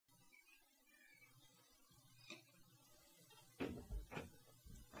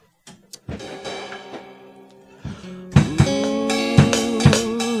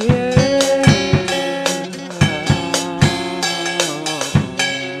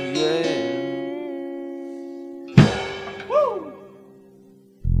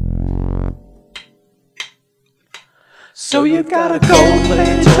So you've got a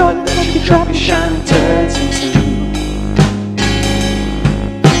gold-plated toilet that you drop your shining turds into.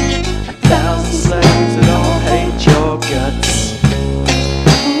 1,000 slaves that all hate your guts.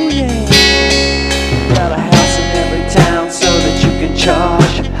 Oh yeah. Got a house in every town so that you can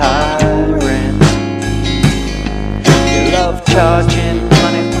charge high rent. You love charging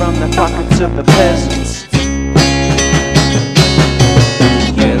money from the pockets of the peasants.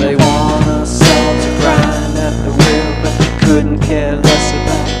 Yeah, they want us all to grind at the wheel, but you couldn't care less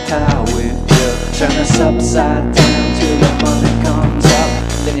about how we feel. Turn us upside down till the money comes out.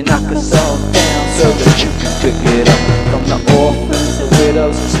 Then you knock us all down so that you can pick it up. From the orphans, the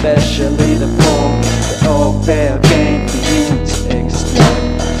widows, especially the poor, they all fair game for you to exploit.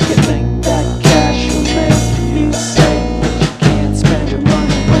 You think that cash will make you safe, but you can't spend your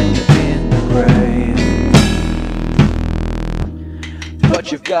money when you're in the grave. But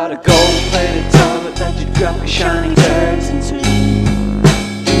you've got a gold-plated toilet that you drop your shining turds into.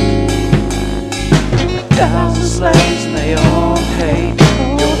 1,000 slaves and they all hate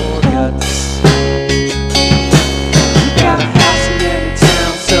your guts. You got a house in every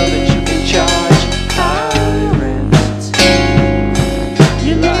town so that you can charge high rent.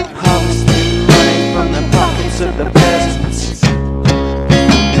 You like harvesting money from the pockets of the peasants.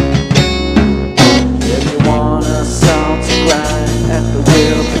 Yeah, you want us all to grind at the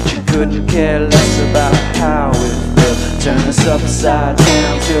wheel, but you couldn't care less about how it feels. Turn us upside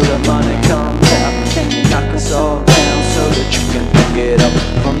down till the money comes out. Knock us all down so that you can pick it up.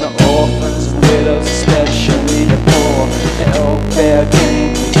 From the orphans and widows, especially the poor, they all fair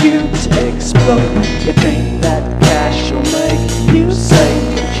game for you to explode. You think that cash will make you safe,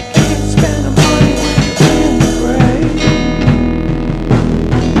 but you can't spend the money when you're in the grave.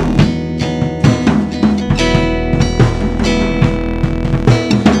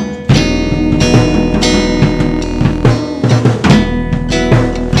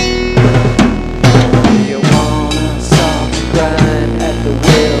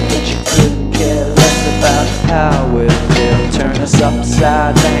 How it will turn us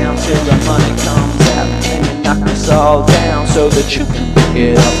upside down till the money comes out, and you knock us all down so that you can pick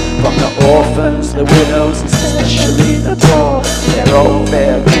it up. From the orphans, the widows, and especially the poor, they're all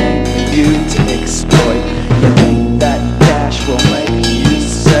fair